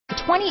The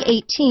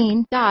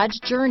 2018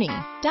 Dodge Journey.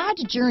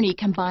 Dodge Journey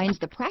combines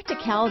the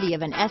practicality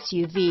of an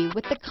SUV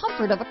with the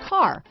comfort of a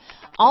car,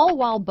 all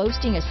while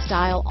boasting a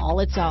style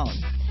all its own.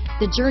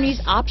 The Journey's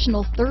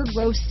optional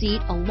third-row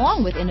seat,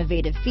 along with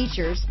innovative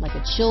features like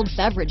a chilled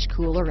beverage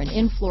cooler and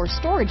in-floor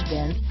storage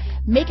bins,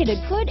 make it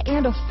a good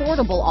and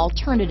affordable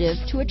alternative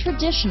to a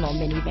traditional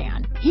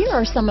minivan. Here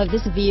are some of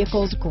this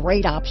vehicle's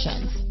great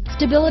options: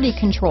 stability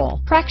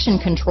control, traction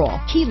control,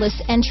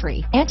 keyless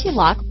entry,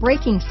 anti-lock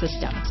braking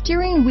system,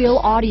 steering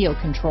wheel audio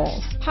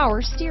controls,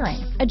 power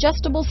steering,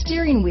 adjustable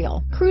steering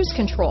wheel, cruise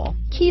control,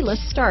 keyless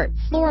start,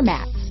 floor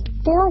mats,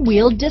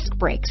 four-wheel disc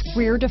brakes,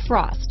 rear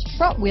defrost,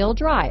 front-wheel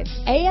drive,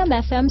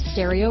 AM/FM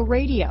stereo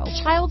radio,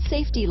 child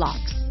safety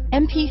locks,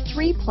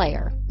 MP3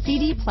 player,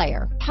 CD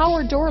player,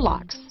 power door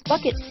locks,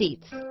 bucket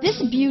seats.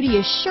 This beauty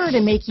is sure to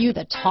make you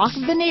the talk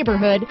of the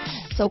neighborhood,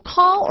 so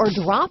call or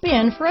drop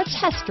in for a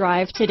test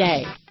drive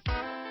today.